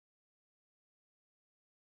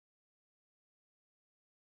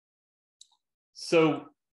So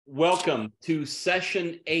welcome to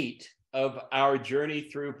session 8 of our journey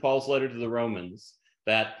through Paul's letter to the Romans,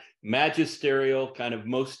 that magisterial, kind of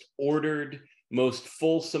most ordered, most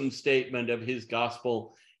fulsome statement of his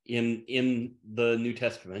gospel in the New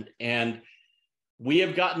Testament. And we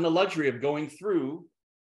have gotten the luxury of going through.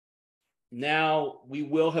 Now we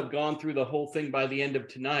will have gone through the whole thing by the end of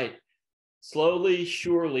tonight, slowly,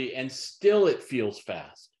 surely, and still it feels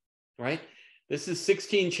fast, right? This is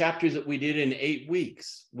 16 chapters that we did in 8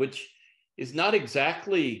 weeks, which is not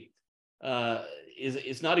exactly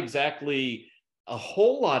is not exactly a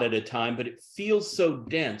whole lot at a time, but it feels so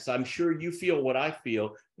dense. I'm sure you feel what I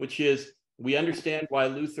feel, which is we understand why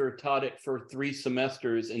Luther taught it for 3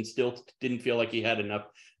 semesters and still didn't feel like he had enough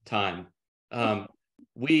time.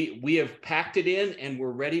 We have packed it in and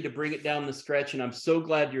we're ready to bring it down the stretch, and I'm so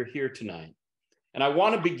glad you're here tonight. And I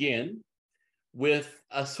want to begin with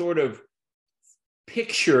a sort of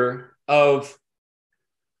picture of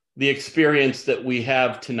the experience that we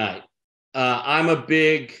have tonight. I'm a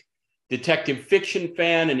big detective fiction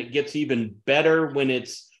fan, and it gets even better when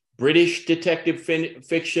it's British detective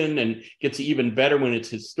fiction, and gets even better when it's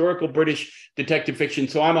historical British detective fiction.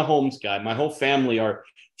 So I'm a Holmes guy. My whole family are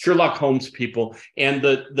Sherlock Holmes people. And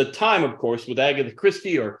the time, of course, with Agatha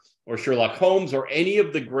Christie or Sherlock Holmes or any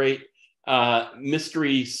of the great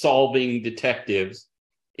mystery solving detectives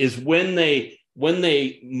is when they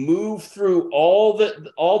move through all the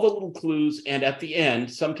little clues, and at the end,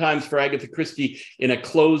 sometimes for Agatha Christie in a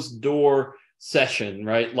closed door session,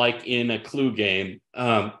 right, like in a clue game,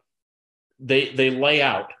 they lay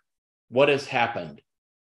out what has happened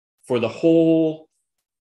for the whole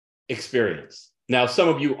experience. Now, some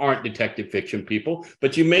of you aren't detective fiction people,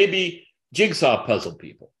 but you may be jigsaw puzzle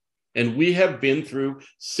people. And we have been through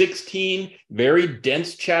 16 very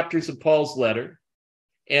dense chapters of Paul's letter.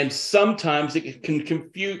 And sometimes it can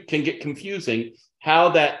get confusing how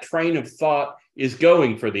that train of thought is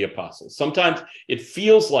going for the apostles. Sometimes it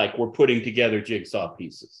feels like we're putting together jigsaw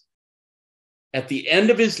pieces. At the end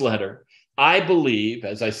of his letter, I believe,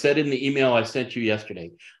 as I said in the email I sent you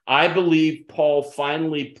yesterday, I believe Paul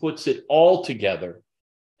finally puts it all together,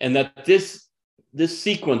 and that this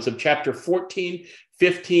sequence of chapter 14,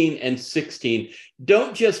 15, and 16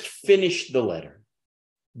 don't just finish the letter.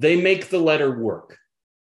 They make the letter work.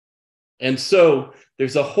 And so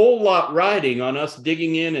there's a whole lot riding on us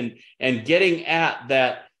digging in and getting at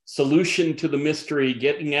that solution to the mystery,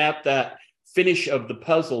 getting at that finish of the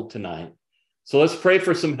puzzle tonight. So let's pray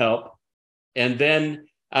for some help. And then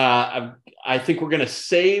I think we're going to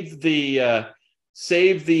save the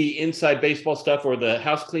inside baseball stuff or the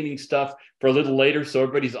house cleaning stuff for a little later, so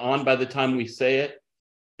everybody's on by the time we say it.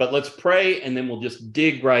 But let's pray, and then we'll just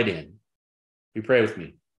dig right in. You pray with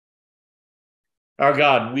me. Our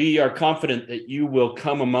God, we are confident that you will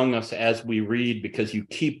come among us as we read, because you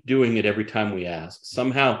keep doing it every time we ask.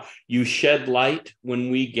 Somehow you shed light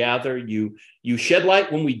when we gather. You shed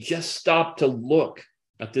light when we just stop to look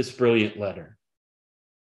at this brilliant letter.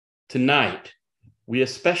 Tonight, we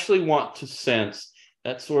especially want to sense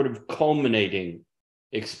that sort of culminating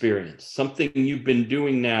experience, something you've been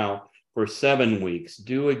doing now for 7 weeks.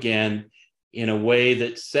 Do again in a way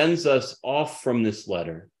that sends us off from this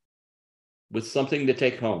letter with something to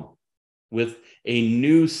take home, with a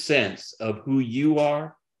new sense of who you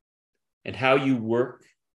are and how you work,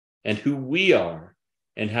 and who we are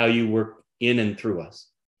and how you work in and through us.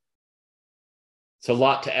 It's a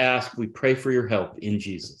lot to ask. We pray for your help in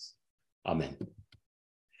Jesus. Amen.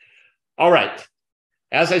 All right.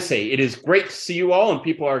 As I say, it is great to see you all, and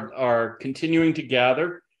people are continuing to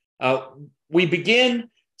gather. We begin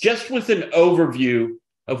just with an overview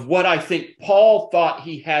of what I think Paul thought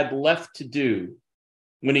he had left to do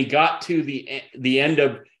when he got to the end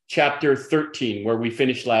of chapter 13, where we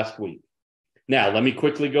finished last week. Now, let me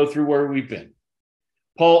quickly go through where we've been.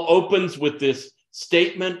 Paul opens with this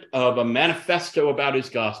statement of a manifesto about his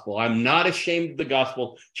gospel. I'm not ashamed of the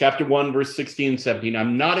gospel, chapter 1, verse 16 and 17.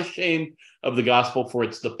 I'm not ashamed of the gospel, for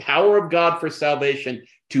it's the power of God for salvation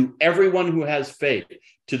to everyone who has faith,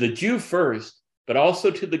 to the Jew first, but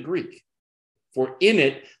also to the Greek. For in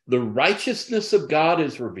it, the righteousness of God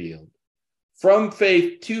is revealed from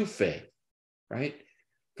faith to faith, right?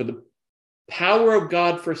 For the power of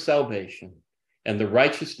God for salvation and the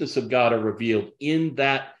righteousness of God are revealed in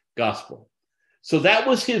that gospel. So that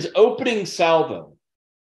was his opening salvo.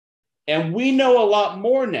 And we know a lot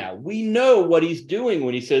more now. We know what he's doing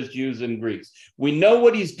when he says Jews and Greeks. We know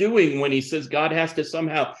what he's doing when he says God has to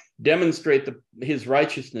somehow demonstrate his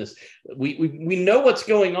righteousness. We know what's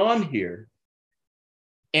going on here.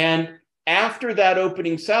 And after that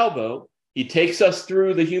opening salvo, He takes us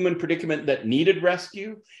through the human predicament that needed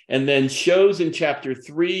rescue, and then shows in chapter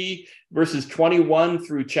 3, verses 21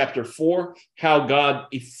 through chapter 4, how God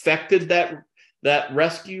effected that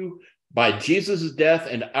rescue by Jesus' death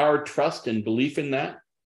and our trust and belief in that.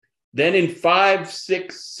 Then in 5,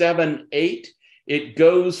 6, 7, 8, it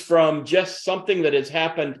goes from just something that has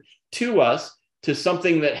happened to us to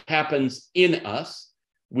something that happens in us.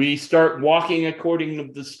 We start walking according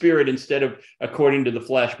to the Spirit instead of according to the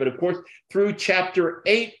flesh. But of course, through chapter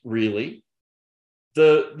 8, really,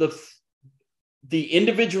 the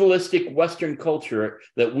individualistic Western culture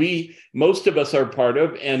that most of us are part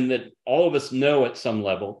of, and that all of us know at some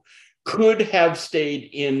level, could have stayed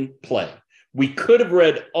in play. We could have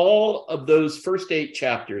read all of those first 8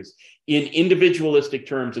 chapters in individualistic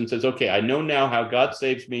terms and says, okay, I know now how God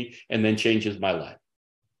saves me and then changes my life,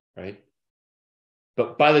 right?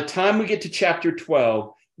 But by the time we get to chapter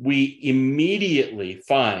 12, we immediately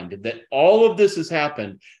find that all of this has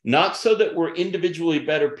happened, not so that we're individually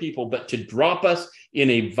better people, but to drop us in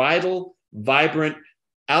a vital, vibrant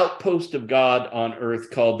outpost of God on earth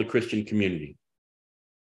called the Christian community.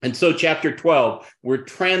 And so chapter 12, we're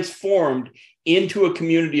transformed into a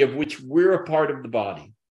community of which we're a part of the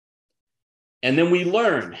body. And then we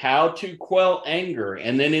learn how to quell anger.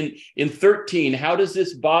 And then in 13, how does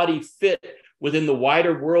this body fit within the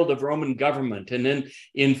wider world of Roman government? And then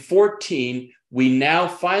in 14, we now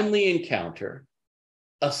finally encounter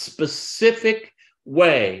a specific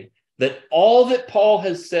way that all that Paul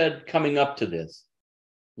has said coming up to this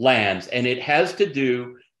lands, and it has to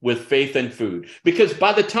do with faith and food. Because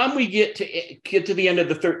by the time we get to the end of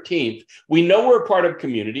the 13th, we know we're a part of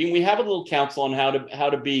community, and we have a little counsel on how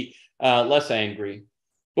to be less angry.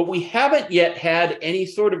 But we haven't yet had any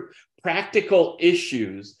sort of practical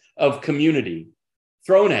issues of community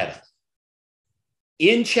thrown at us.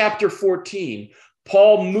 In chapter 14,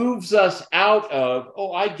 Paul moves us out of,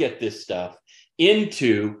 oh, I get this stuff,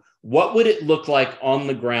 into what would it look like on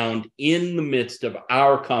the ground in the midst of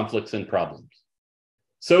our conflicts and problems.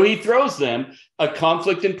 So he throws them a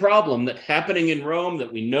conflict and problem that happening in Rome,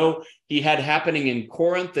 that we know he had happening in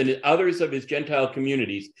Corinth and others of his Gentile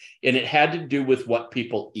communities, and it had to do with what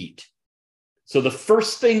people eat. So the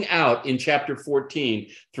first thing out in chapter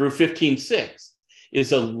 14 through 15:6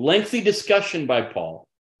 is a lengthy discussion by Paul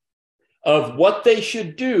of what they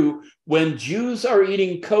should do when Jews are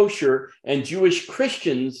eating kosher and Jewish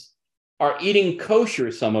Christians are eating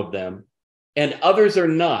kosher, some of them, and others are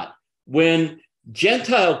not. When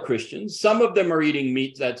Gentile Christians, some of them are eating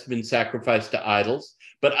meat that's been sacrificed to idols,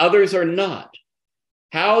 but others are not.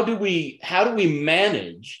 How do we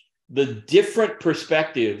manage the different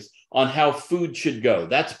perspectives on how food should go?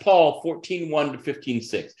 That's Paul 14:1 to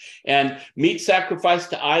 15:6. And meat sacrificed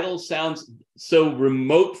to idols sounds so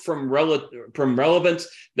remote from relevance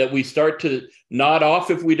that we start to nod off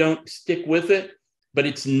if we don't stick with it, but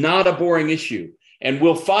it's not a boring issue. And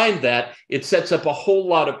we'll find that it sets up a whole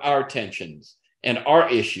lot of our tensions and our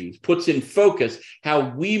issues, puts in focus how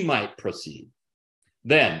we might proceed.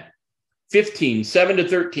 Then 15, 7 to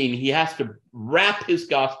 13, he has to wrap his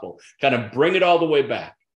gospel, kind of bring it all the way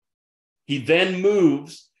back. He then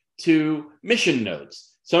moves to mission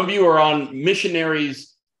notes. Some of you are on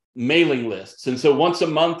missionaries' mailing lists. And so once a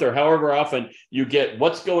month or however often you get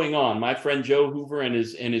what's going on. My friend Joe Hoover and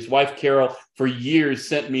his wife Carol for years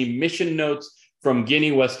sent me mission notes from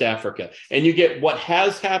Guinea, West Africa. And you get what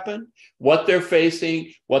has happened, what they're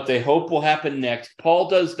facing, what they hope will happen next. Paul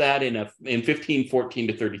does that in 15:14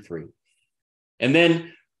 to 33. And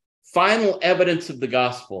then final evidence of the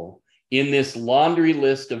gospel in this laundry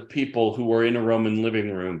list of people who were in a Roman living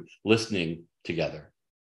room listening together.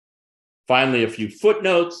 Finally, a few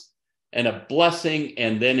footnotes and a blessing,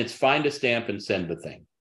 and then it's find a stamp and send the thing,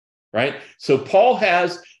 right? So Paul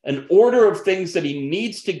has an order of things that he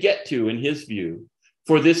needs to get to, in his view,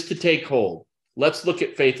 for this to take hold. Let's look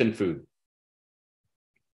at faith and food.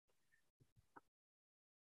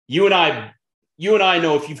 You and I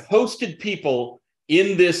know, if you've hosted people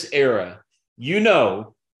in this era, you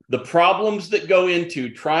know the problems that go into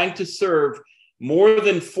trying to serve more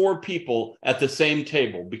than 4 people at the same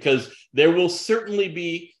table, because there will certainly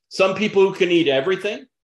be some people who can eat everything.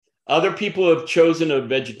 Other people have chosen a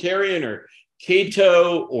vegetarian or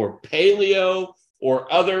keto or paleo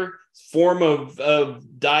or other form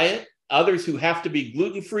of diet. Others who have to be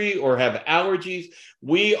gluten-free or have allergies.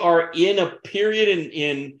 We are in a period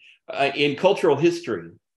in cultural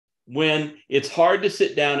history when it's hard to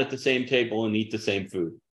sit down at the same table and eat the same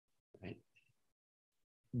food. Right?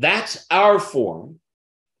 That's our form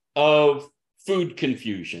of food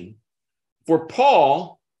confusion. For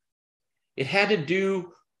Paul, it had to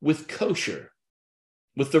do with kosher.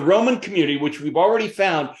 With the Roman community, which we've already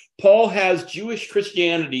found, Paul has Jewish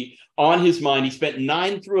Christianity on his mind. He spent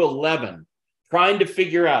 9 through 11 trying to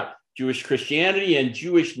figure out Jewish Christianity and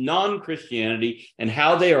Jewish non-Christianity and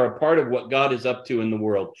how they are a part of what God is up to in the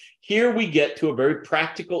world. Here we get to a very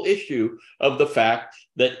practical issue of the fact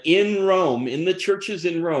that in Rome, in the churches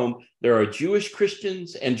in Rome, there are Jewish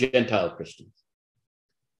Christians and Gentile Christians.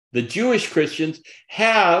 The Jewish Christians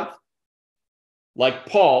have, like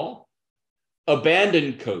Paul,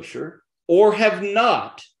 abandoned kosher, or have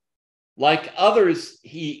not, like others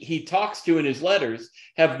he talks to in his letters,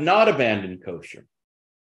 have not abandoned kosher.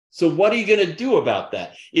 So what are you going to do about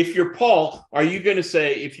that? If you're Paul, are you going to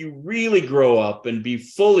say, if you really grow up and be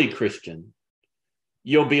fully Christian,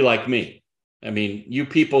 you'll be like me? I mean, you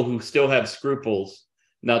people who still have scruples,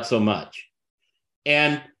 not so much.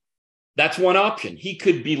 And that's one option. He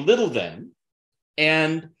could belittle them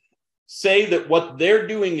and say that what they're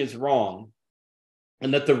doing is wrong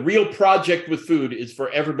and that the real project with food is for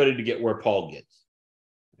everybody to get where Paul gets.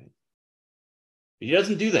 He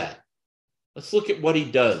doesn't do that. Let's look at what he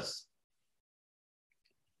does.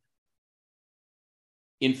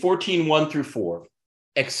 In 14:1 through 4,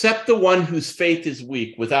 accept the one whose faith is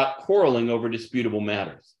weak without quarreling over disputable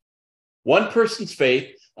matters. One person's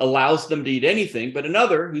faith allows them to eat anything, but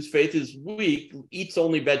another whose faith is weak eats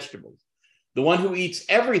only vegetables. The one who eats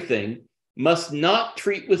everything must not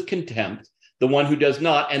treat with contempt the one who does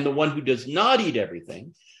not, and the one who does not eat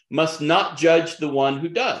everything must not judge the one who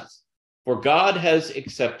does, for God has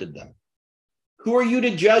accepted them. Who are you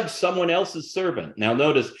to judge someone else's servant? Now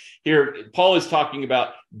notice here, Paul is talking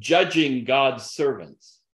about judging God's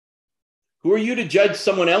servants. Who are you to judge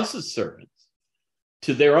someone else's servants?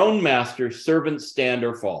 To their own master, servants stand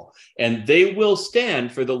or fall, and they will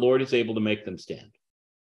stand, for the Lord is able to make them stand.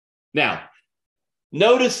 Now,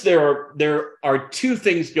 notice there are two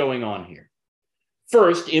things going on here.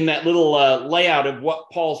 First, in that little layout of what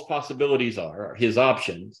Paul's possibilities are, his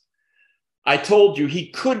options, I told you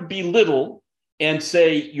he could belittle and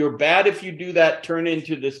say, you're bad if you do that, turn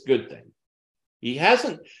into this good thing. He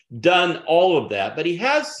hasn't done all of that, but he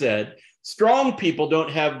has said strong people don't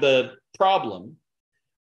have the problem.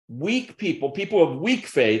 Weak people, people of weak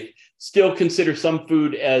faith, still consider some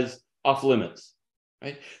food as off limits,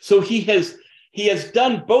 right? So he has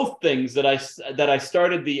done both things that I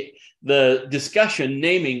started the discussion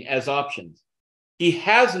naming as options. He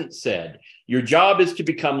hasn't said, your job is to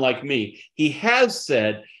become like me. He has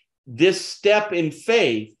said, this step in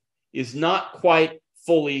faith is not quite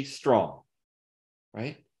fully strong,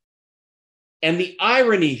 right? And the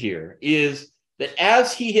irony here is that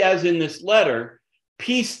as he has in this letter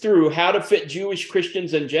pieced through how to fit Jewish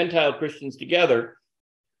Christians and Gentile Christians together,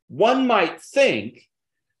 one might think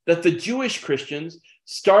that the Jewish Christians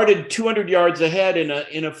started 200 yards ahead in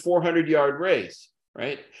a 400-yard race,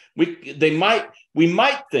 right? We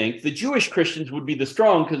might think the Jewish Christians would be the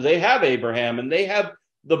strong because they have Abraham and they have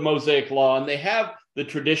the Mosaic law and they have the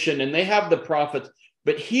tradition and they have the prophets.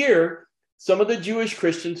 But here, some of the Jewish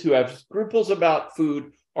Christians who have scruples about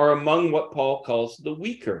food are among what Paul calls the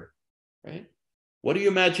weaker, right? What do you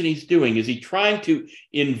imagine he's doing? Is he trying to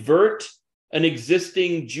invert an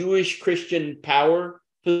existing Jewish Christian power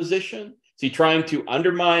position? Is he trying to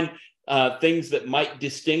undermine things that might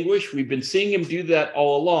distinguish? We've been seeing him do that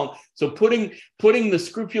all along. So putting the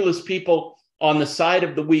scrupulous people on the side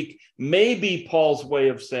of the weak may be Paul's way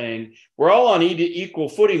of saying, we're all on equal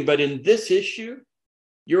footing, but in this issue,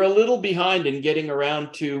 you're a little behind in getting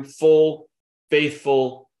around to full,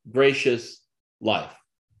 faithful, gracious life.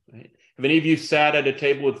 Right? Have any of you sat at a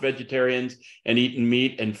table with vegetarians and eaten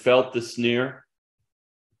meat and felt the sneer?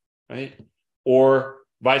 Right? Or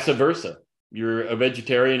vice versa. You're a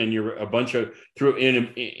vegetarian and you're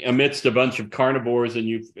amidst a bunch of carnivores and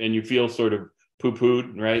you feel sort of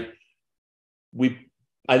poo-pooed, right?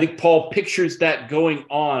 I think Paul pictures that going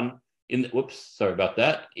on in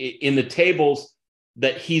the tables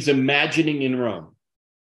that he's imagining in Rome.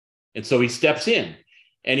 And so he steps in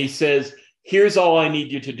and he says, here's all I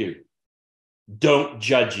need you to do. Don't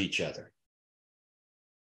judge each other.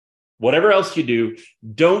 Whatever else you do,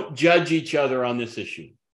 don't judge each other on this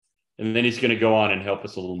issue. And then he's going to go on and help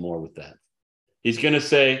us a little more with that. He's going to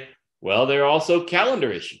say, well, there are also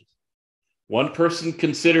calendar issues. One person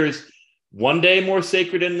considers one day more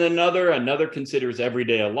sacred than another. Another considers every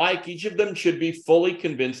day alike. Each of them should be fully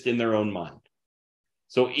convinced in their own mind.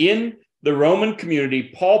 So in the Roman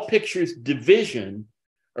community, Paul pictures division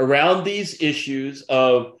around these issues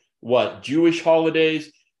of what? Jewish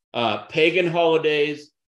holidays, pagan holidays,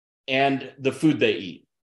 and the food they eat.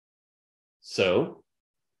 So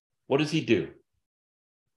what does he do?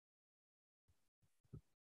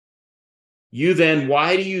 You then,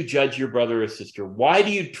 why do you judge your brother or sister? Why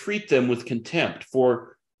do you treat them with contempt?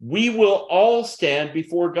 For we will all stand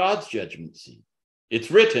before God's judgment seat.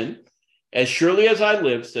 It's written, as surely as I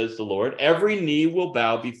live, says the Lord, every knee will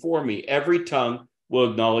bow before me, every tongue will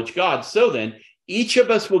acknowledge God. So then, each of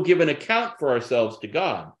us will give an account for ourselves to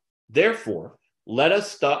God. Therefore, let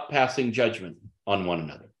us stop passing judgment on one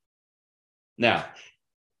another. Now,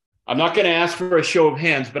 I'm not going to ask for a show of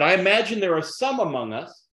hands, but I imagine there are some among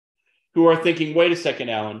us who are thinking, wait a second,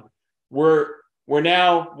 Alan, we're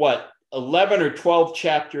now, 11 or 12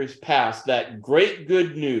 chapters past that great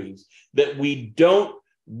good news that we don't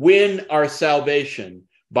win our salvation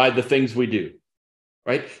by the things we do,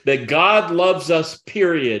 right? That God loves us,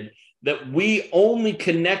 period, that we only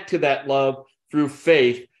connect to that love through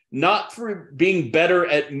faith, not through being better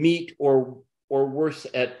at meat or worse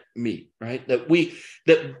at meat, right?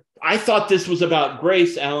 That I thought this was about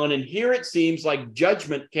grace, Alan, and here it seems like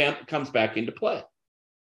judgment comes back into play.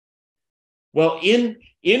 Well, in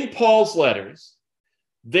Paul's letters,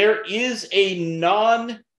 there is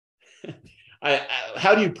a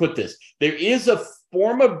how do you put this? There is a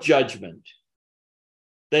form of judgment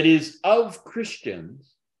that is of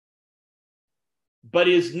Christians, but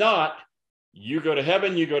is not, you go to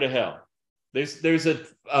heaven, you go to hell. There's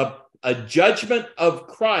a judgment of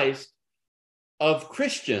Christ of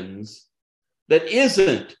Christians that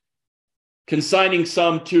isn't consigning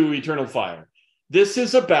some to eternal fire. This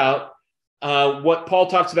is about what Paul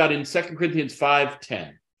talks about in 2 Corinthians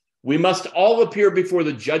 5:10. We must all appear before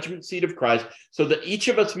the judgment seat of Christ so that each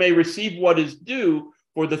of us may receive what is due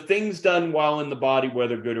for the things done while in the body,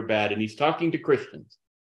 whether good or bad. And he's talking to Christians,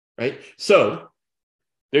 right? So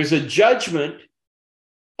there's a judgment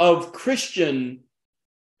of Christian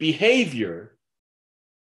behavior,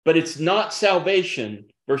 but it's not salvation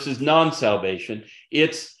versus non-salvation.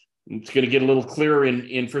 It's going to get a little clearer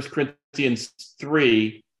in 1 Corinthians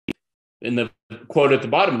 3, in the quote at the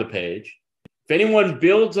bottom of the page. If anyone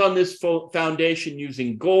builds on this foundation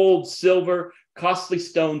using gold, silver, costly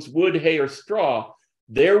stones, wood, hay, or straw,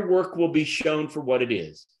 their work will be shown for what it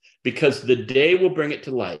is, because the day will bring it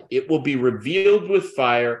to light. It will be revealed with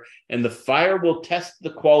fire, and the fire will test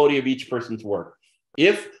the quality of each person's work.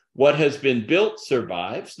 If what has been built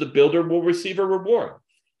survives, the builder will receive a reward.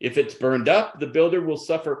 If it's burned up, the builder will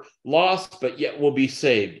suffer loss, but yet will be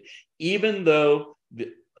saved, even though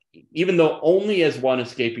only as one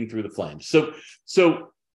escaping through the flames. So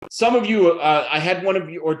some of you, I had one of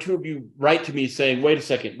you or two of you write to me saying, wait a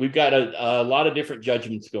second, we've got a lot of different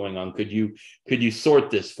judgments going on. Could you sort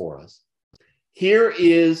this for us? Here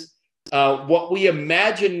is what we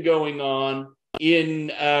imagine going on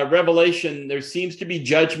in Revelation. There seems to be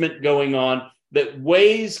judgment going on that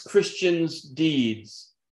weighs Christians' deeds,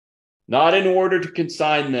 not in order to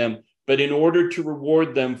consign them, but in order to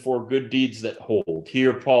reward them for good deeds that hold.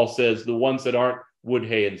 Here, Paul says the ones that aren't wood,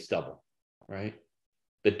 hay, and stubble, right?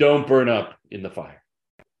 That don't burn up in the fire.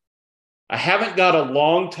 I haven't got a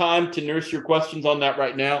long time to nurse your questions on that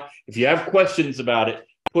right now. If you have questions about it,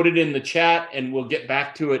 put it in the chat and we'll get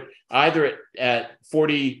back to it either at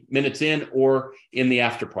 40 minutes in or in the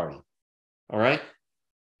after party. All right?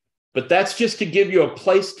 But that's just to give you a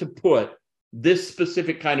place to put this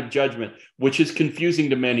specific kind of judgment, which is confusing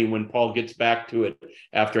to many when Paul gets back to it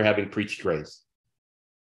after having preached grace.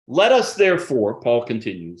 Let us, therefore, Paul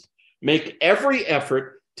continues, make every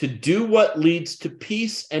effort to do what leads to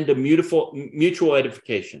peace and to mutual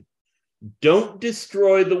edification. Don't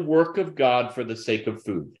destroy the work of God for the sake of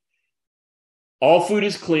food. All food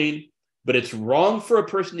is clean, but it's wrong for a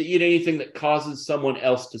person to eat anything that causes someone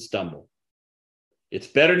else to stumble. It's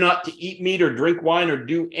better not to eat meat or drink wine or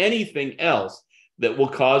do anything else that will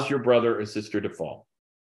cause your brother or sister to fall.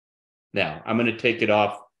 Now, I'm going to take it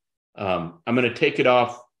off. I'm going to take it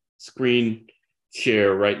off screen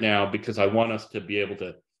share right now because I want us to be able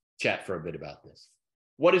to chat for a bit about this.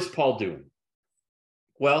 What is Paul doing?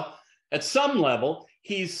 Well, at some level,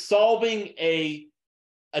 he's solving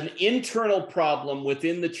an internal problem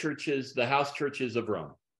within the churches, the house churches of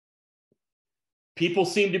Rome. People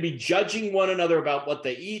seem to be judging one another about what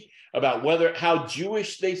they eat, about how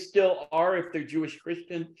Jewish they still are if they're Jewish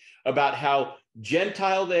Christian, about how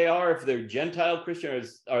Gentile they are if they're Gentile Christian,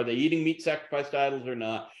 or are they eating meat sacrificed to idols or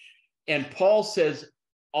not. And Paul says,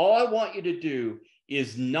 all I want you to do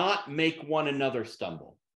is not make one another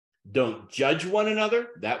stumble. Don't judge one another.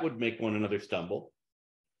 That would make one another stumble.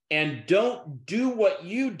 And don't do what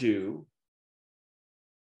you do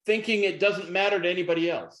thinking it doesn't matter to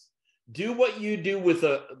anybody else. Do what you do with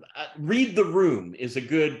read the room is a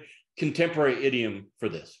good contemporary idiom for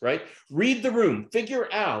this, right? Read the room.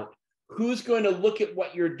 Figure out who's going to look at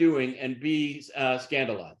what you're doing and be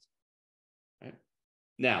scandalized.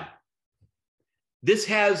 Now, this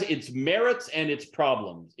has its merits and its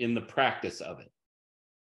problems in the practice of it.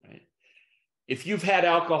 Right? If you've had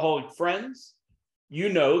alcoholic friends, you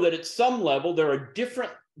know that at some level there are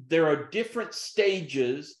different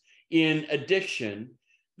stages in addiction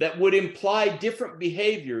that would imply different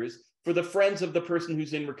behaviors for the friends of the person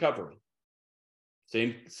who's in recovery.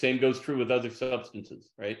 Same goes true with other substances,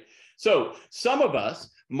 right? So some of us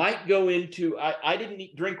might go into, I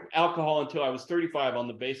didn't drink alcohol until I was 35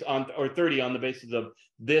 or 30 on the basis of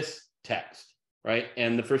this text, right?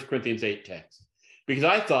 And the 1 Corinthians 8 text. Because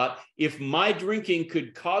I thought if my drinking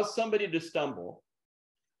could cause somebody to stumble,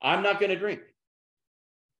 I'm not going to drink,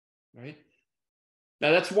 right? Now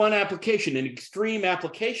that's one application, an extreme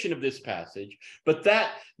application of this passage, but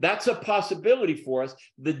that's a possibility for us.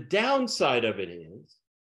 The downside of it is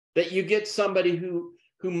that you get somebody who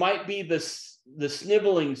might be the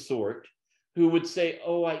sniveling sort, who would say,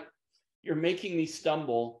 oh, you're making me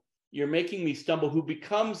stumble, who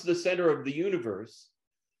becomes the center of the universe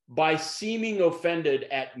by seeming offended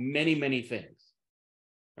at many, many things,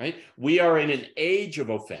 right? We are in an age of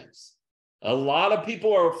offense. A lot of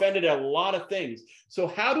people are offended at a lot of things. So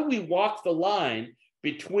how do we walk the line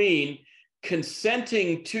between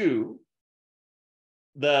consenting to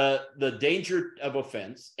the danger of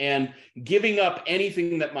offense and giving up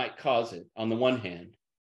anything that might cause it on the one hand,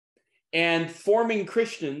 and forming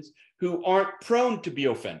Christians who aren't prone to be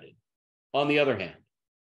offended on the other hand?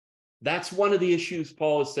 That's one of the issues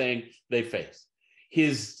Paul is saying they face.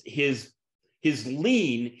 His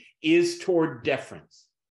lean is toward deference.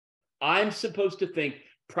 I'm supposed to think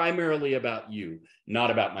primarily about you, not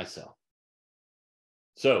about myself.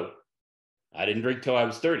 So I didn't drink till I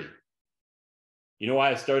was 30. You know why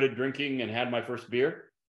I started drinking and had my first beer?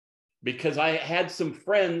 Because I had some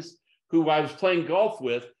friends who I was playing golf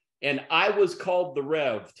with, and I was called the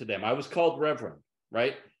Rev to them. I was called Reverend,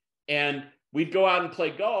 right? And we'd go out and play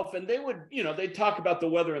golf, and they would, they'd talk about the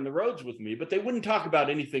weather and the roads with me, but they wouldn't talk about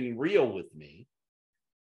anything real with me.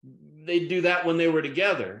 They'd do that when they were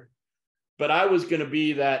together. But I was going to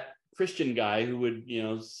be that Christian guy who would,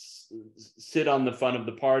 sit on the fun of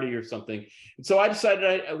the party or something. And so I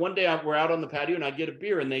decided one day we're out on the patio and I'd get a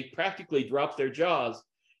beer, and they practically dropped their jaws.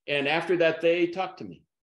 And after that, they talked to me,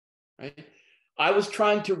 right? I was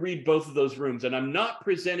trying to read both of those rooms, and I'm not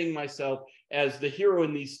presenting myself as the hero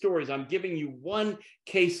in these stories. I'm giving you one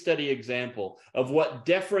case study example of what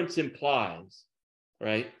deference implies,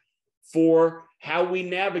 right? For how we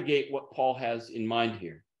navigate what Paul has in mind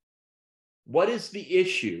here. What is the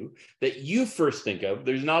issue that you first think of?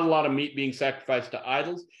 There's not a lot of meat being sacrificed to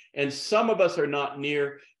idols, and some of us are not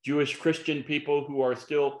near Jewish Christian people who are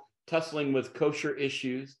still tussling with kosher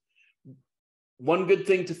issues. One good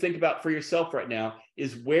thing to think about for yourself right now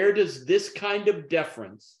is, where does this kind of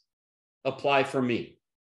deference apply for me?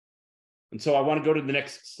 And so I want to go to the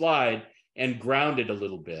next slide and ground it a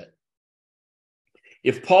little bit.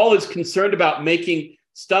 If Paul is concerned about making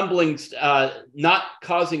stumbling, not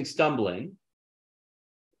causing stumbling,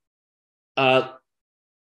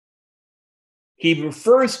 he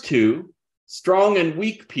refers to strong and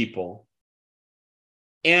weak people.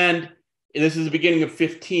 And this is the beginning of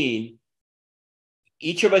 15.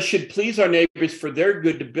 Each of us should please our neighbors for their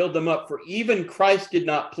good, to build them up. For even Christ did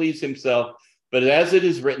not please himself, but as it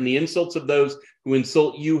is written, the insults of those who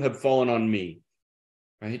insult you have fallen on me.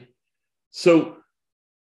 Right? So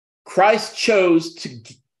Christ chose to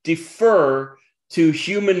defer to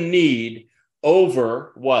human need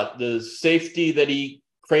over what? The safety that he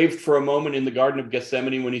craved for a moment in the Garden of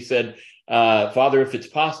Gethsemane when he said, Father, if it's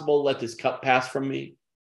possible, let this cup pass from me.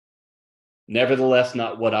 Nevertheless,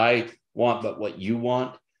 not what I want, but what you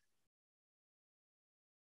want.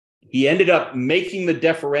 He ended up making the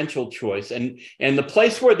deferential choice. And the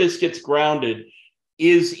place where this gets grounded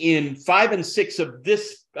is in 5 and 6 of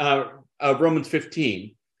this Romans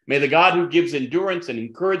 15. May the God who gives endurance and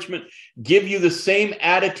encouragement give you the same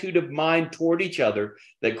attitude of mind toward each other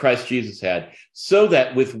that Christ Jesus had, so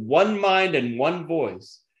that with one mind and one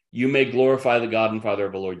voice, you may glorify the God and Father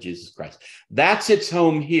of our Lord Jesus Christ. That's its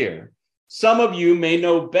home here. Some of you may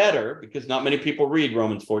know better, because not many people read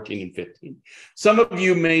Romans 14 and 15. Some of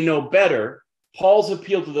you may know better Paul's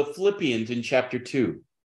appeal to the Philippians in chapter 2,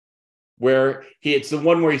 where it's the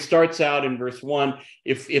one where he starts out in verse 1,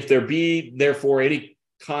 if there be therefore any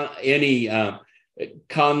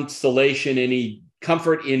consolation, any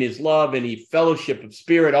comfort in his love, any fellowship of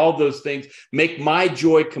spirit, all those things, make my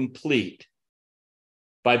joy complete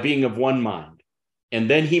by being of one mind. And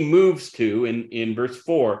then he moves to, in verse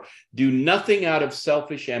 4, do nothing out of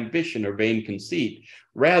selfish ambition or vain conceit.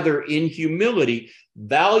 Rather, in humility,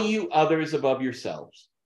 value others above yourselves,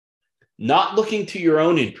 not looking to your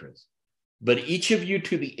own interest, but each of you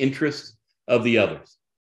to the interest of the others.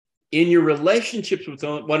 In your relationships with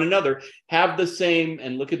one another, have the same,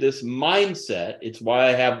 and look at this, mindset. It's why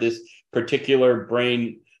I have this particular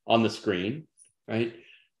brain on the screen, right?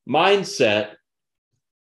 Mindset.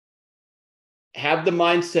 Have the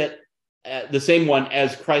mindset, the same one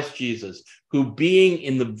as Christ Jesus, who being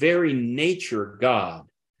in the very nature God,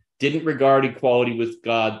 didn't regard equality with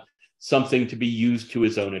God something to be used to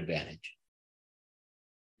his own advantage.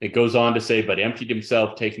 It goes on to say, but emptied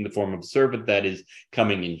himself, taking the form of a servant, that is,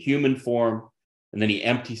 coming in human form. And then he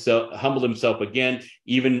humbled himself again,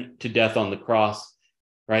 even to death on the cross,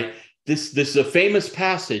 right? This is a famous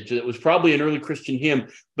passage that was probably an early Christian hymn,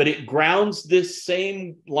 but it grounds this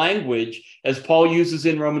same language as Paul uses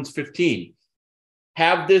in Romans 15.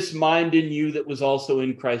 Have this mind in you that was also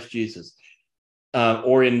in Christ Jesus.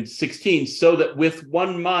 Or in 16, so that with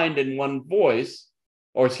one mind and one voice,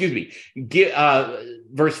 verse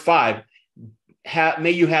 5,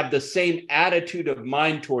 may you have the same attitude of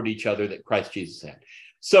mind toward each other that Christ Jesus had.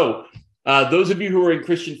 So those of you who are in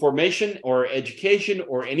Christian formation or education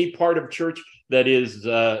or any part of church that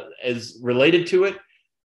is related to it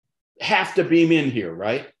have to beam in here,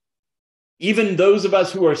 right? Even those of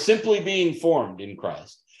us who are simply being formed in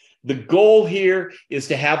Christ. The goal here is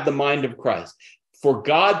to have the mind of Christ, for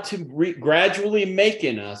God to gradually make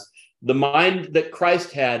in us the mind that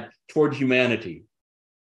Christ had toward humanity.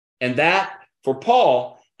 And that, for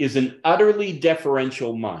Paul, is an utterly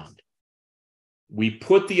deferential mind. We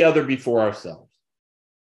put the other before ourselves.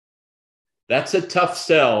 That's a tough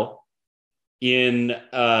sell in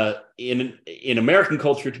American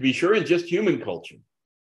culture, to be sure, and just human culture.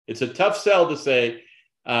 It's a tough sell to say,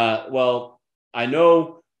 well, I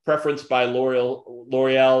know preference by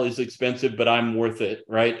L'Oreal is expensive, but I'm worth it,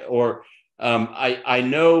 right? Or I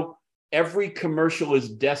know every commercial is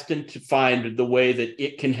destined to find the way that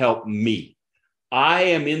it can help me. I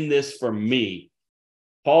am in this for me.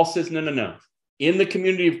 Paul says, no. In the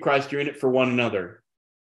community of Christ, you're in it for one another.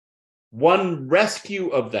 One rescue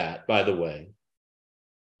of that, by the way,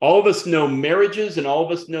 all of us know marriages and all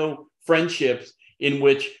of us know friendships in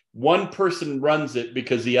which one person runs it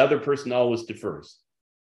because the other person always defers.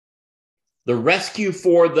 The rescue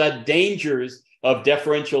for the dangers of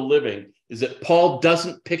deferential living is that Paul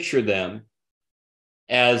doesn't picture them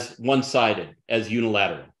as one-sided, as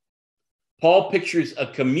unilateral. Paul pictures a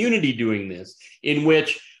community doing this in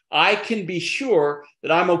which I can be sure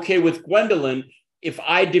that I'm okay with Gwendolyn if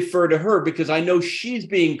I defer to her because I know she's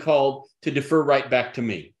being called to defer right back to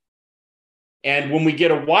me. And when we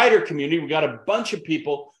get a wider community, we got a bunch of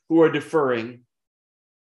people who are deferring.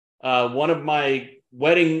 One of my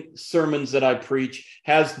wedding sermons that I preach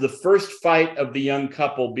has the first fight of the young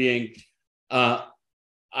couple being,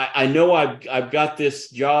 I know I've got this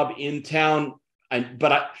job in town,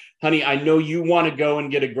 but honey, I know you want to go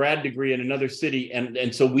and get a grad degree in another city,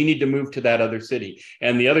 and so we need to move to that other city.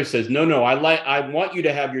 And the other says, no, I want you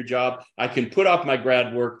to have your job. I can put off my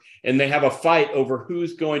grad work. And they have a fight over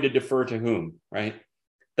who's going to defer to whom, right?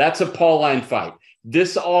 That's a Pauline fight.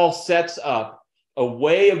 This all sets up a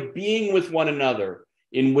way of being with one another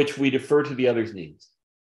in which we defer to the other's needs.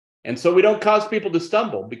 And so we don't cause people to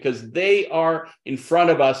stumble because they are in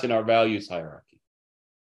front of us in our values hierarchy.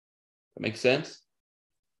 That makes sense?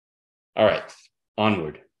 All right,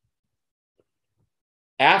 onward.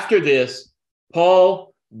 After this,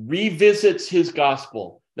 Paul revisits his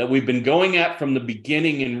gospel that we've been going at from the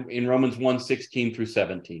beginning in Romans 1:16 through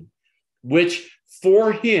 17, which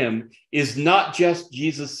for him is not just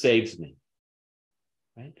Jesus saves me.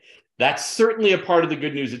 Right? That's certainly a part of the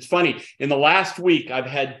good news. It's funny, in the last week, I've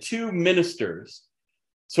had two ministers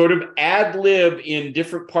sort of ad lib in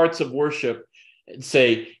different parts of worship and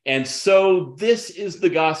say, and so this is the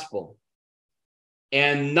gospel.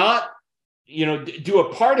 And not, do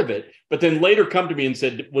a part of it, but then later come to me and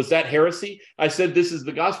said, was that heresy? I said, this is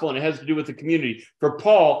the gospel and it has to do with the community. For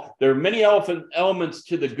Paul, there are many elements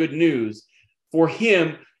to the good news. For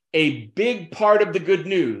him, a big part of the good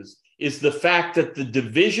news is the fact that the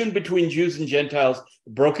division between Jews and Gentiles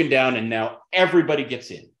broken down and now everybody gets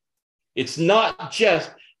in. It's not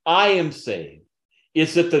just I am saved.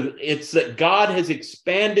 It's that God has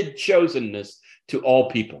expanded chosenness to all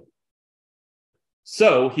people.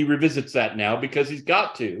 So he revisits that now because he's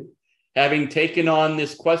got to, having taken on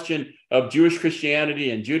this question of Jewish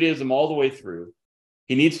Christianity and Judaism all the way through.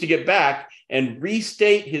 He needs to get back and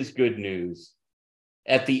restate his good news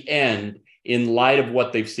at the end in light of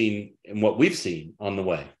what they've seen and what we've seen on the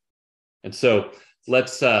way. And so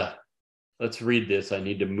let's read this. I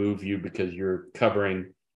need to move you because you're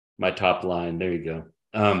covering my top line. There you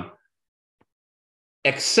go.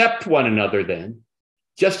 Accept one another then,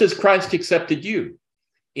 just as Christ accepted you,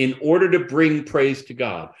 in order to bring praise to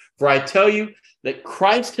God. For I tell you that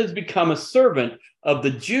Christ has become a servant of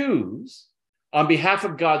the Jews on behalf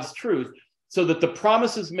of God's truth, so that the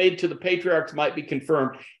promises made to the patriarchs might be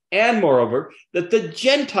confirmed, and moreover, that the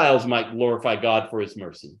Gentiles might glorify God for his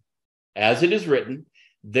mercy. As it is written,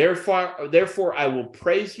 therefore I will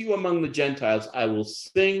praise you among the Gentiles. I will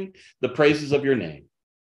sing the praises of your name.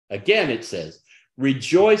 Again, it says,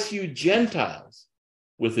 rejoice, you Gentiles,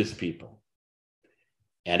 with his people.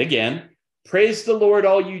 And again, praise the Lord,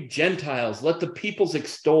 all you Gentiles. Let the peoples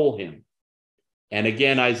extol him. And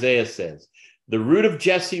again, Isaiah says, the root of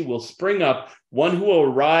Jesse will spring up, one who will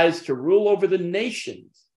arise to rule over the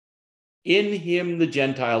nations. In him the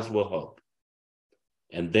Gentiles will hope.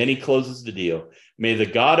 And then he closes the deal. May the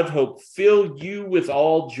God of hope fill you with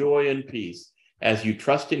all joy and peace as you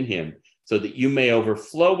trust in him, so that you may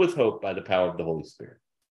overflow with hope by the power of the Holy Spirit.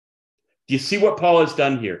 Do you see what Paul has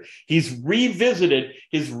done here? He's revisited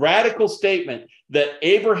his radical statement that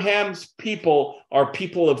Abraham's people are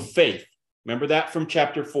people of faith. Remember that from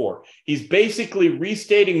chapter 4. He's basically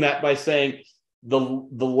restating that by saying the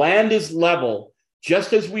land is level,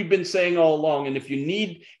 just as we've been saying all along. And if you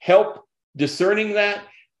need help discerning that,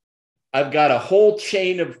 I've got a whole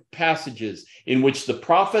chain of passages in which the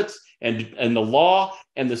prophets and the law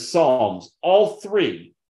and the Psalms, all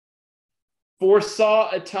three, foresaw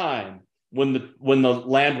a time when the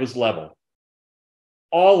land was level.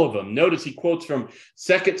 All of them. Notice he quotes from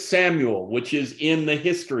 2 Samuel, which is in the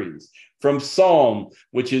histories, from Psalm,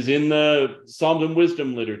 which is in the Psalms and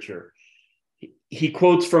Wisdom literature. He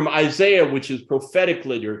quotes from Isaiah, which is prophetic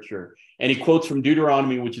literature, and he quotes from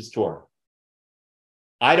Deuteronomy, which is Torah.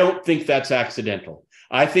 I don't think that's accidental.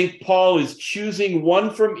 I think Paul is choosing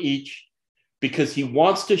one from each because he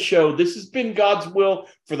wants to show this has been God's will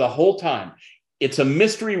for the whole time. It's a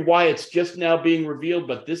mystery why it's just now being revealed,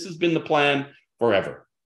 but this has been the plan forever.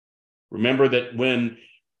 Remember that when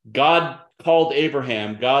God called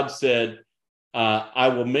Abraham, God said, I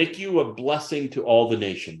will make you a blessing to all the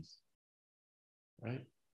nations. Right?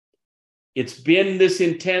 It's been this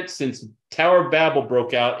intent since Tower of Babel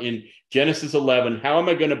broke out in Genesis 11. How am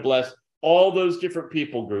I going to bless all those different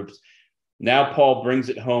people groups? Now Paul brings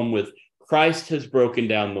it home with Christ has broken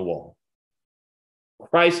down the wall.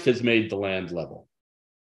 Christ has made the land level.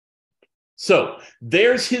 So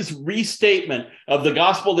there's his restatement of the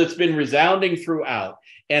gospel that's been resounding throughout.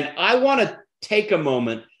 And I want to take a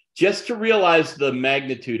moment just to realize the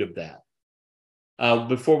magnitude of that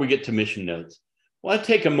before we get to mission notes. I want to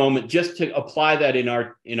take a moment just to apply that in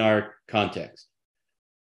our context.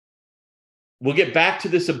 We'll get back to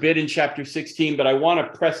this a bit in chapter 16, but I want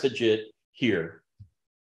to presage it here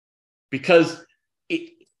because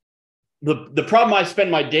the problem I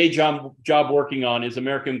spend my day job working on is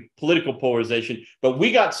American political polarization, but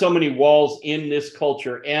we got so many walls in this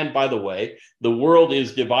culture. And by the way, the world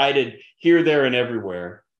is divided here, there, and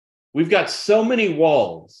everywhere. We've got so many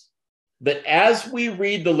walls that as we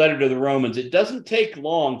read the letter to the Romans, it doesn't take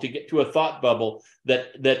long to get to a thought bubble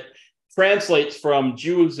that translates from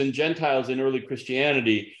Jews and Gentiles in early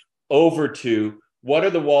Christianity over to what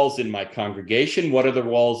are the walls in my congregation? What are the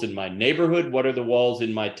walls in my neighborhood? What are the walls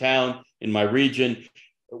in my town, in my region?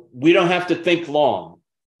 We don't have to think long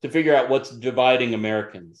to figure out what's dividing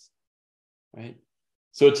Americans, right?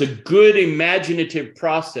 So it's a good imaginative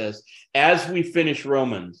process as we finish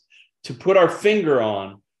Romans to put our finger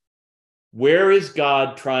on where is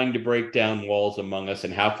God trying to break down walls among us,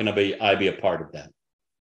 and how can I be a part of that?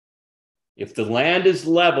 If the land is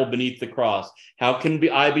level beneath the cross, how can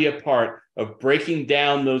I be a part of breaking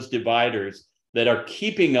down those dividers that are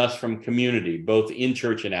keeping us from community, both in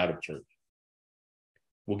church and out of church?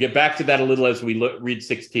 We'll get back to that a little as we read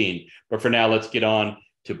 16. But for now, let's get on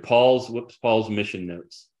to Paul's mission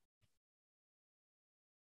notes.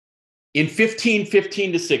 In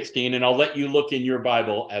 15:15 to 16, and I'll let you look in your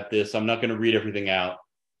Bible at this. I'm not going to read everything out.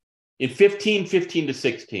 In 15:15 to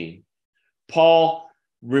 16, Paul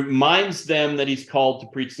reminds them that he's called to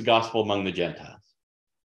preach the gospel among the Gentiles.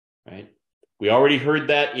 Right? We already heard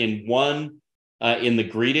that in the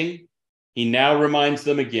greeting. He now reminds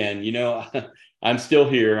them again, I'm still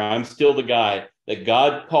here. I'm still the guy that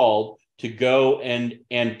God called to go and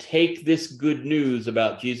take this good news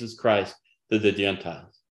about Jesus Christ to the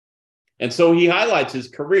Gentiles. And so he highlights his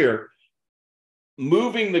career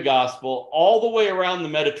moving the gospel all the way around the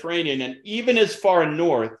Mediterranean and even as far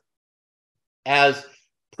north as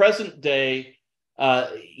present day,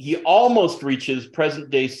 he almost reaches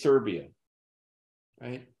present day Serbia,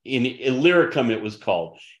 right? In Illyricum, it was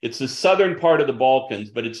called. It's the southern part of the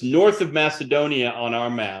Balkans, but it's north of Macedonia on our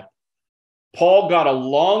map. Paul got a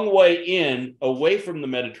long way in, away from the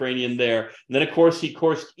Mediterranean there. And then, of course, he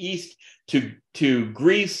coursed east to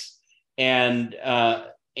Greece and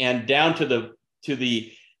down to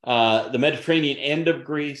the Mediterranean end of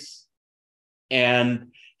Greece,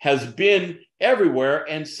 and has been everywhere.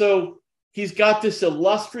 And so he's got this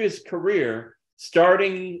illustrious career,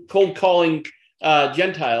 starting cold calling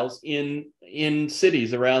Gentiles in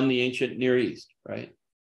cities around the ancient Near East, right?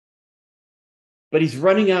 But he's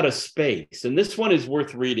running out of space. And this one is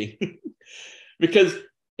worth reading because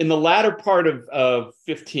in the latter part of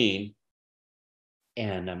 15,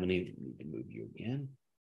 and I'm going to need to move you again.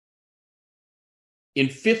 In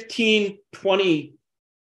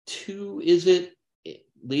 1522, is it,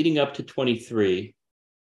 leading up to 23?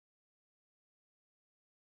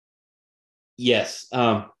 Yes.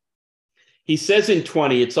 He says in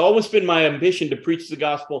 20, it's always been my ambition to preach the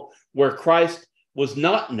gospel where Christ was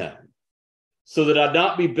not known, so that I'd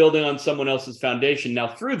not be building on someone else's foundation. Now,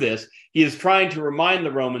 through this, he is trying to remind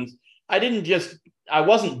the Romans, I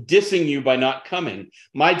wasn't dissing you by not coming.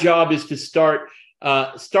 My job is to start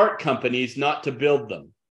companies, not to build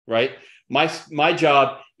them, right? My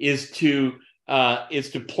job is to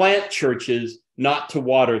plant churches, not to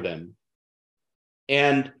water them.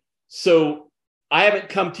 And so I haven't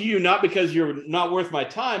come to you not because you're not worth my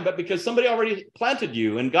time, but because somebody already planted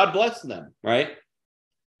you, and God bless them, right?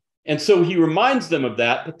 And so he reminds them of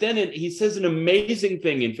that. But then he says an amazing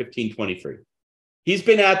thing in 1523. He's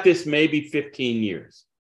been at this maybe 15 years,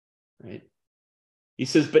 right? He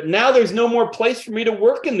says, but now there's no more place for me to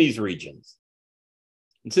work in these regions.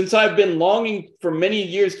 And since I've been longing for many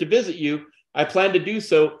years to visit you, I plan to do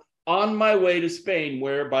so on my way to Spain,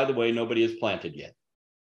 where, by the way, nobody has planted yet.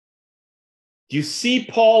 Do you see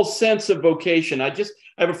Paul's sense of vocation? I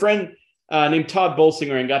have a friend named Todd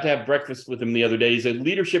Bolsinger, and got to have breakfast with him the other day. He's a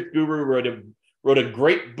leadership guru, wrote a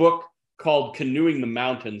great book called Canoeing the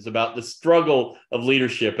Mountains about the struggle of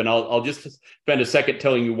leadership. And I'll just spend a second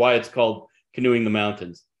telling you why it's called Canoeing the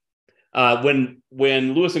Mountains. When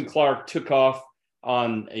Lewis and Clark took off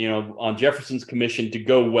on Jefferson's commission to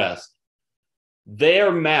go west,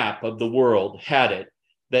 their map of the world had it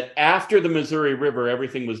that after the Missouri River,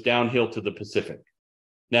 everything was downhill to the Pacific.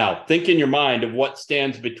 Now, think in your mind of what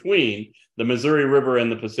stands between the Missouri River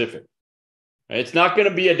and the Pacific. It's not going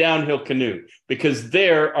to be a downhill canoe, because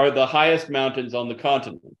there are the highest mountains on the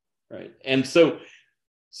continent, right? And so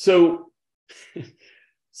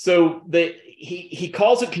he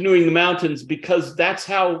calls it canoeing the mountains because that's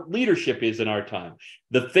how leadership is in our time.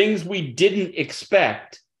 The things we didn't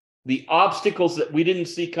expect, the obstacles that we didn't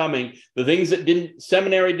see coming, the things that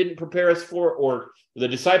seminary didn't prepare us for, or the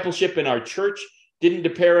discipleship in our church didn't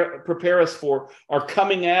prepare us for, are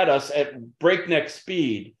coming at us at breakneck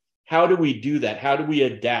speed. How do we do that? How do we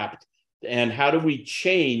adapt? And how do we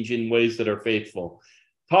change in ways that are faithful?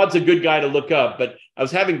 Todd's a good guy to look up, but I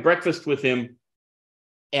was having breakfast with him,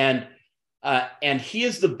 and he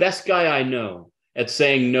is the best guy I know at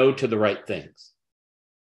saying no to the right things.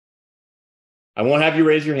 I won't have you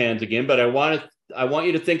raise your hands again, but I want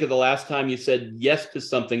you to think of the last time you said yes to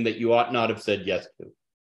something that you ought not have said yes to.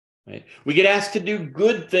 Right? We get asked to do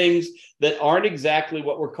good things that aren't exactly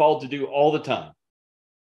what we're called to do all the time.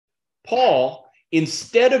 Paul,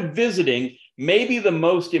 instead of visiting maybe the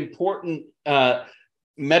most important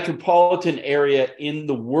metropolitan area in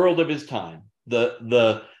the world of his time,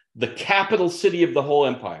 the capital city of the whole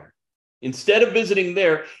empire, instead of visiting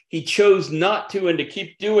there, he chose not to, and to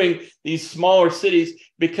keep doing these smaller cities,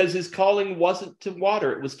 because his calling wasn't to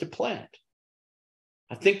water, it was to plant.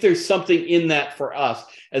 I think there's something in that for us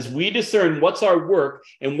as we discern what's our work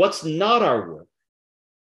and what's not our work.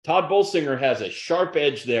 Todd Bolsinger has a sharp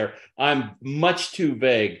edge there. I'm much too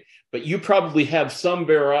vague, but you probably have some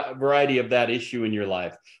variety of that issue in your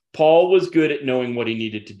life. Paul was good at knowing what he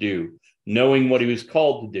needed to do, knowing what he was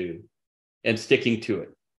called to do, and sticking to it.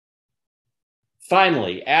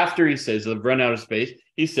 Finally, after he says, I've run out of space,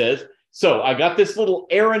 he says, so I got this little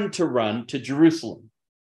errand to run to Jerusalem.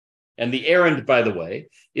 And the errand, by the way,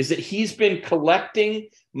 is that he's been collecting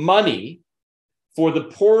money for the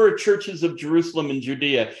poorer churches of Jerusalem and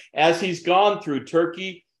Judea. As he's gone through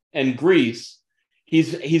Turkey and Greece,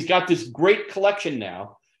 he's got this great collection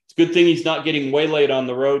now. It's a good thing he's not getting waylaid on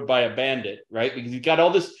the road by a bandit, right? Because he's got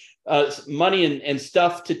all this money and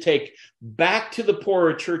stuff to take back to the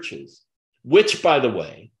poorer churches, which, by the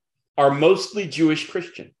way, are mostly Jewish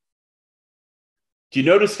Christian. Do you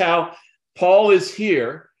notice how Paul is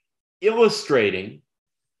here illustrating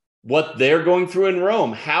what they're going through in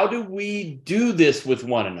Rome? How do we do this with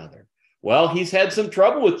one another? Well, he's had some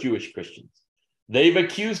trouble with Jewish Christians. They've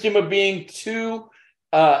accused him of being too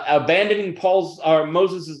abandoning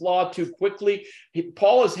Moses' law too quickly.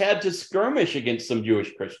 Paul has had to skirmish against some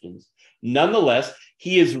Jewish Christians. Nonetheless,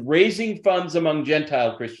 he is raising funds among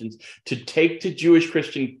Gentile Christians to take to Jewish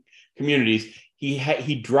Christian communities.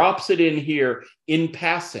 He drops it in here in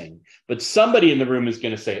passing, but somebody in the room is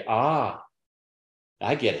going to say, I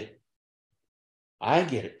get it. I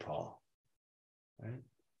get it, Paul. Right?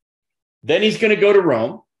 Then he's going to go to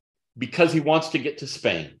Rome because he wants to get to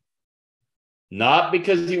Spain. Not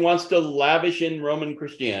because he wants to lavish in Roman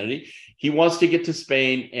Christianity. He wants to get to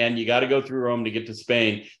Spain, and you got to go through Rome to get to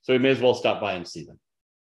Spain, so he may as well stop by and see them.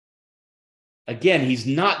 Again, he's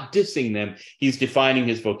not dissing them. He's defining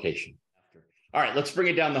his vocation. All right, let's bring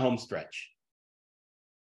it down the home stretch.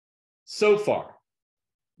 So far,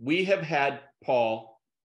 we have had Paul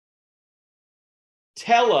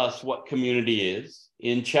tell us what community is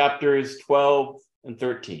in chapters 12 and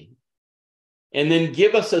 13. And then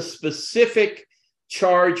give us a specific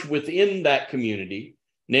charge within that community,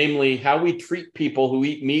 namely how we treat people who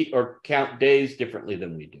eat meat or count days differently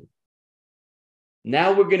than we do.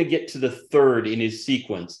 Now we're going to get to the third in his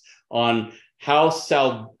sequence on how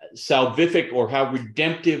salvific or how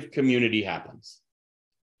redemptive community happens.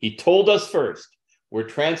 He told us first, we're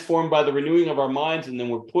transformed by the renewing of our minds, and then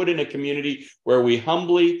we're put in a community where we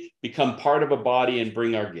humbly become part of a body and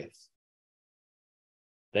bring our gifts.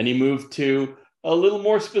 Then he moved to a little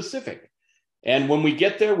more specific. And when we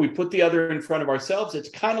get there, we put the other in front of ourselves. It's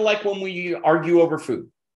kind of like when we argue over food,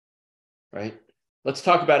 right? Let's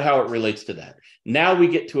talk about how it relates to that. Now we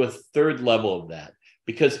get to a third level of that,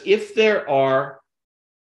 because if there are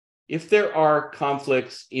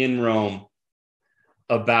conflicts in Rome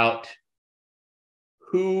about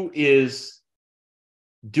who is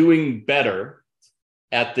doing better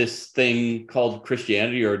at this thing called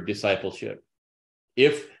Christianity or discipleship,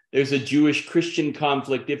 if there's a Jewish Christian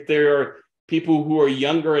conflict, if there are people who are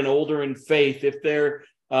younger and older in faith, if there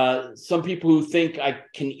are some people who think I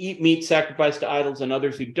can eat meat sacrificed to idols and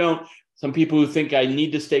others who don't, some people who think I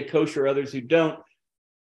need to stay kosher, others who don't,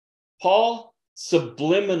 Paul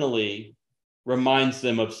subliminally reminds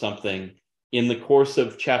them of something in the course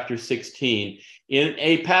of chapter 16 in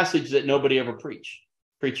a passage that nobody ever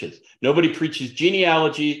preaches. Nobody preaches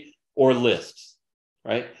genealogy or lists,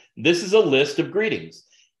 right? This is a list of greetings.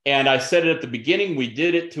 And I said it at the beginning, we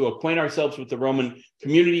did it to acquaint ourselves with the Roman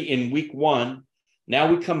community in week 1.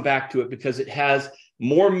 Now we come back to it because it has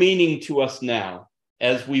more meaning to us now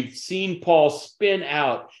as we've seen Paul spin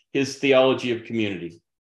out his theology of community.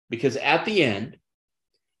 Because at the end,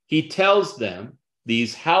 he tells them,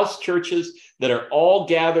 these house churches that are all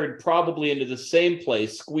gathered probably into the same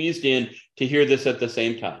place, squeezed in to hear this at the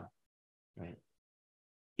same time, right?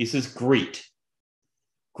 He says, greet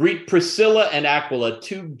Priscilla and Aquila,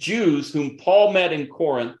 2 Jews whom Paul met in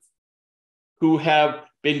Corinth, who have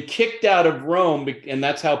been kicked out of Rome, and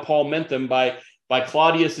that's how Paul met them, by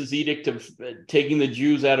Claudius's edict of taking the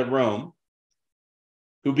Jews out of Rome,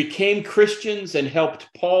 who became Christians and helped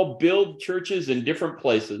Paul build churches in different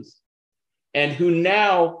places, and who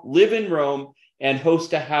now live in Rome and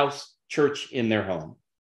host a house church in their home.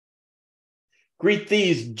 Greet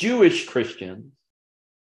these Jewish Christians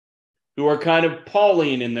who are kind of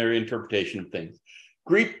Pauline in their interpretation of things.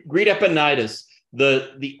 Greet Epaphras,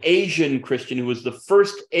 the Asian Christian, who was the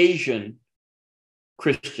first Asian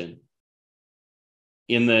Christian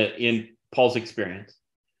in Paul's experience.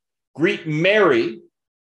 Greet Mary,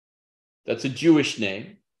 that's a Jewish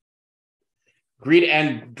name. Greet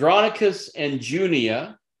Andronicus and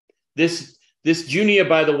Junia. This Junia,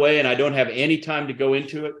 by the way, and I don't have any time to go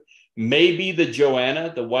into it, may be the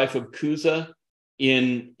Joanna, the wife of Chuza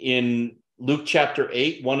in Luke chapter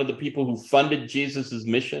 8, one of the people who funded Jesus's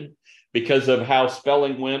mission because of how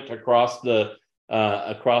spelling went across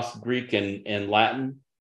Greek and Latin.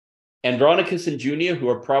 Andronicus and Junia, who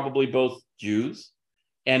are probably both Jews,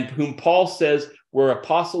 and whom Paul says were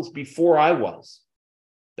apostles before I was.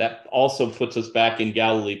 That also puts us back in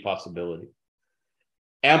Galilee possibility.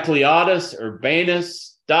 Ampliatus,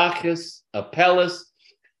 Urbanus, Stachys, Apelles,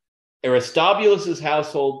 Aristobulus'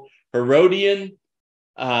 household, Herodian,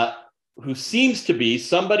 who seems to be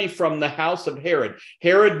somebody from the house of Herod.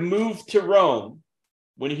 Herod moved to Rome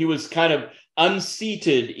when he was kind of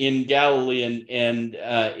unseated in Galilee and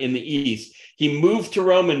in the east. He moved to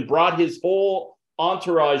Rome and brought his whole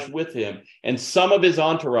entourage with him, and some of his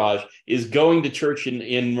entourage is going to church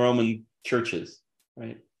in Roman churches,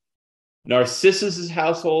 right? Narcissus'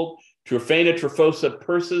 household, Tryphena, Tryphosa,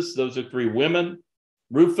 Persis, those are 3 women.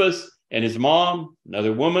 Rufus and his mom,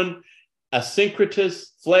 another woman. Asyncritus,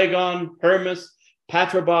 Phlegon, Hermas,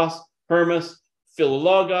 Patrobas, Hermas,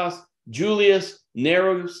 Philologus, Julius,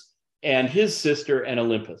 Nereus, and his sister and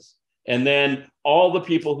Olympus, and then all the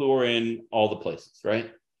people who are in all the places,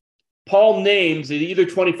 right? Paul names it either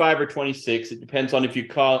 25 or 26. It depends on if you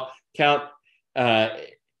count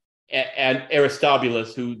and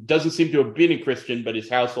Aristobulus, who doesn't seem to have been a Christian, but his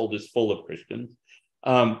household is full of Christians.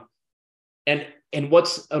 And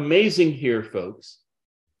what's amazing here, folks,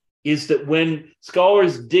 is that when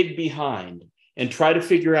scholars dig behind and try to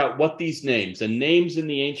figure out what these names, and names in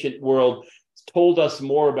the ancient world told us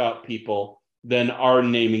more about people than our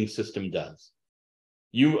naming system does.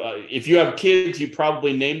 If you have kids, you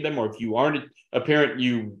probably named them, or if you aren't a parent,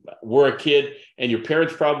 you were a kid, and your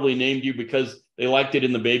parents probably named you because they liked it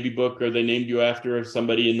in the baby book, or they named you after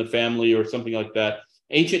somebody in the family or something like that.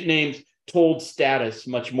 Ancient names told status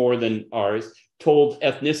much more than ours, told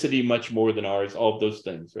ethnicity much more than ours, all of those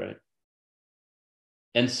things, right?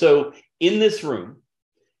 And so in this room,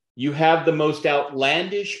 you have the most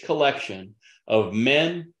outlandish collection of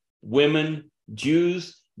men, women,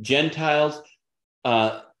 Jews, Gentiles,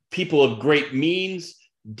 people of great means,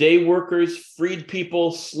 day workers, freed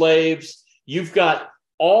people, slaves. You've got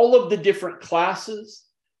all of the different classes,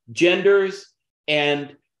 genders,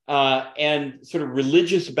 and sort of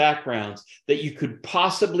religious backgrounds that you could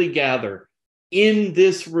possibly gather in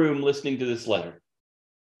this room listening to this letter.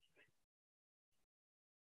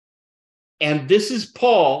 And this is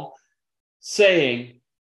Paul saying,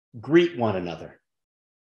 greet one another.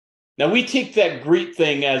 Now we take that greet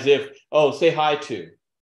thing as if, oh, say hi to.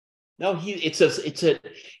 No,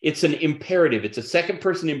 it's an imperative. It's a second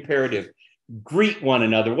person imperative. Greet one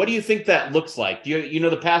another. What do you think that looks like? Do you know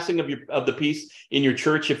the passing of the peace in your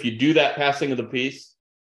church? If you do that passing of the peace,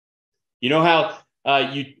 you know how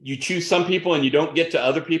you choose some people and you don't get to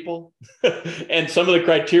other people, and some of the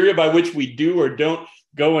criteria by which we do or don't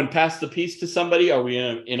go and pass the peace to somebody. Are we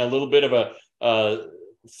in a little bit of a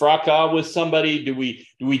fracas with somebody? Do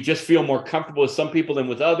we just feel more comfortable with some people than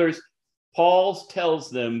with others? Paul tells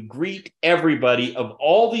them, greet everybody of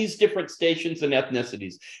all these different stations and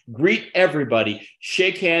ethnicities. Greet everybody,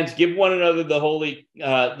 shake hands, give one another the holy,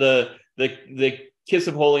 the kiss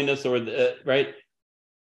of holiness, or right.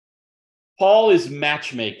 Paul is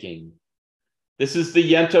matchmaking. This is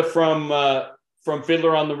the Yenta from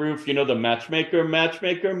Fiddler on the Roof. You know, the matchmaker,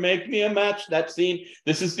 make me a match. That scene.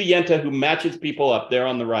 This is the Yenta who matches people up there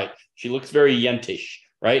on the right. She looks very Yentish,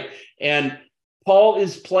 right? And Paul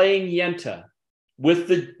is playing Yenta with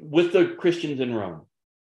the Christians in Rome.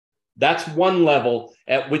 That's one level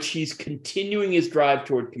at which he's continuing his drive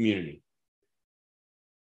toward community.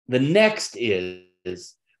 The next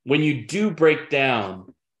is when you do break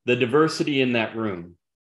down the diversity in that room.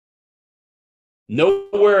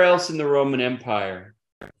 Nowhere else in the Roman Empire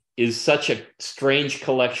is such a strange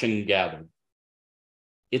collection gathered.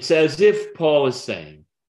 It's as if Paul is saying,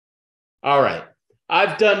 all right,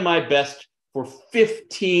 I've done my best for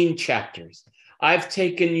 15 chapters. I've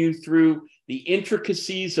taken you through the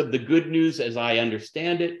intricacies of the good news as I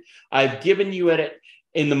understand it. I've given you it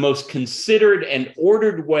in the most considered and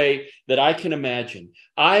ordered way that I can imagine.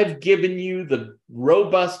 I've given you the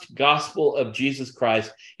robust gospel of Jesus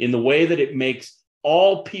Christ in the way that it makes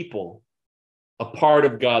all people a part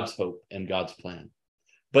of God's hope and God's plan.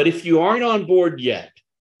 But if you aren't on board yet,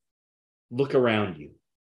 look around you.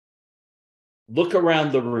 Look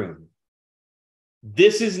around the room.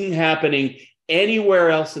 This isn't happening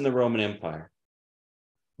anywhere else in the Roman Empire.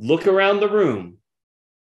 Look around the room.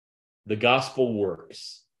 The gospel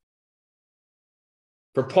works.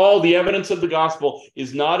 For Paul, the evidence of the gospel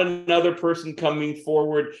is not another person coming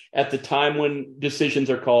forward at the time when decisions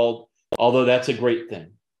are called, although that's a great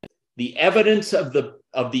thing. The evidence of the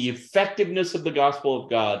effectiveness of the gospel of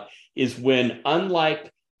God is when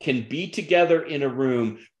unlike can be together in a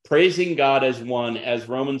room praising God as one, as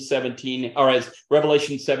Romans 17 or as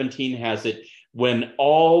Revelation 17 has it, when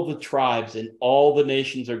all the tribes and all the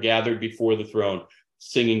nations are gathered before the throne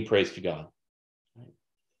singing praise to God.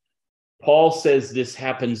 Paul says this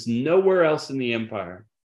happens nowhere else in the empire,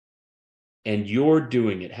 and you're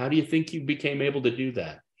doing it. How do you think you became able to do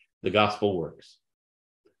that? The gospel works.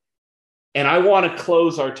 And I want to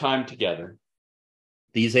close our time together,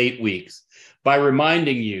 these 8 weeks, by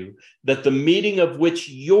reminding you that the meeting of which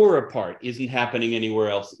you're a part isn't happening anywhere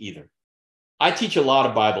else either. I teach a lot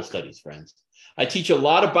of Bible studies, friends. I teach a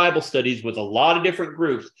lot of Bible studies with a lot of different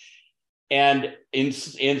groups. And in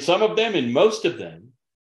some of them, in most of them,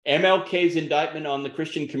 MLK's indictment on the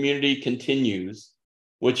Christian community continues,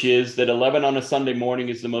 which is that 11 on a Sunday morning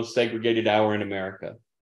is the most segregated hour in America.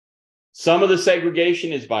 Some of the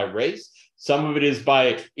segregation is by race. Some of it is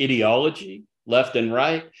by ideology, left and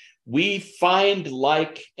right. We find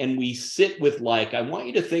like and we sit with like. I want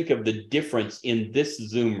you to think of the difference in this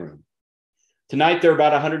Zoom room. Tonight, there are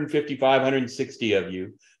about 155, 160 of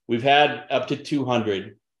you. We've had up to 200,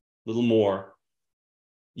 a little more.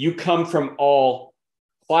 You come from all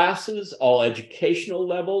classes, all educational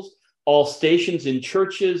levels, all stations in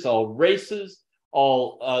churches, all races,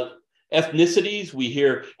 all ethnicities. We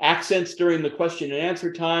hear accents during the question and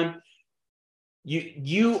answer time.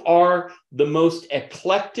 You are the most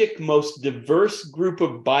eclectic, most diverse group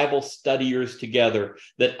of Bible studiers together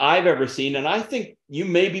that I've ever seen. And I think you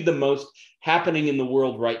may be the most happening in the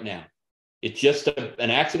world right now. It's just an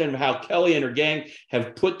accident of how Kelly and her gang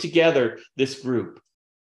have put together this group.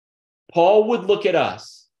 Paul would look at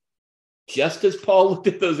us, just as Paul looked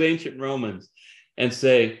at those ancient Romans, and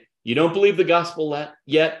say, you don't believe the gospel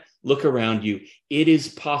yet? Look around you. It is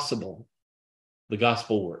possible. The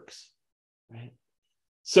gospel works. Right?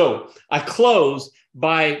 So I close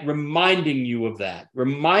by reminding you of that,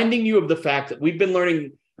 reminding you of the fact that we've been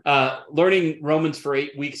learning Romans for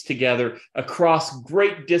 8 weeks together across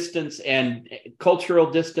great distance and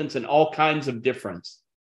cultural distance and all kinds of difference.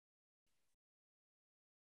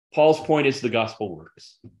 Paul's point is the gospel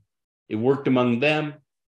works. It worked among them.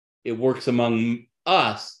 It works among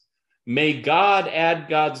us. May God add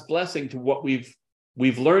God's blessing to what we've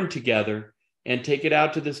learned together and take it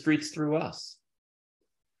out to the streets through us.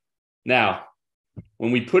 Now,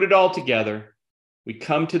 when we put it all together, we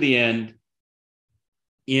come to the end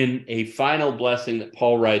in a final blessing that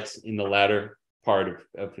Paul writes in the latter part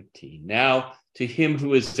of 15. Now, to him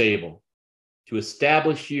who is able to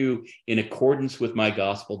establish you in accordance with my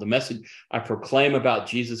gospel, the message I proclaim about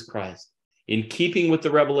Jesus Christ, in keeping with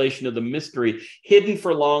the revelation of the mystery hidden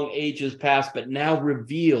for long ages past, but now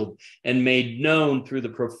revealed and made known through the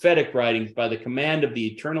prophetic writings by the command of the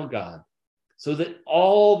eternal God, so that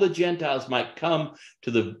all the Gentiles might come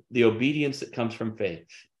to the obedience that comes from faith.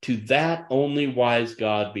 To that only wise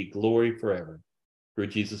God be glory forever, through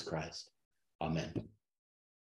Jesus Christ. Amen.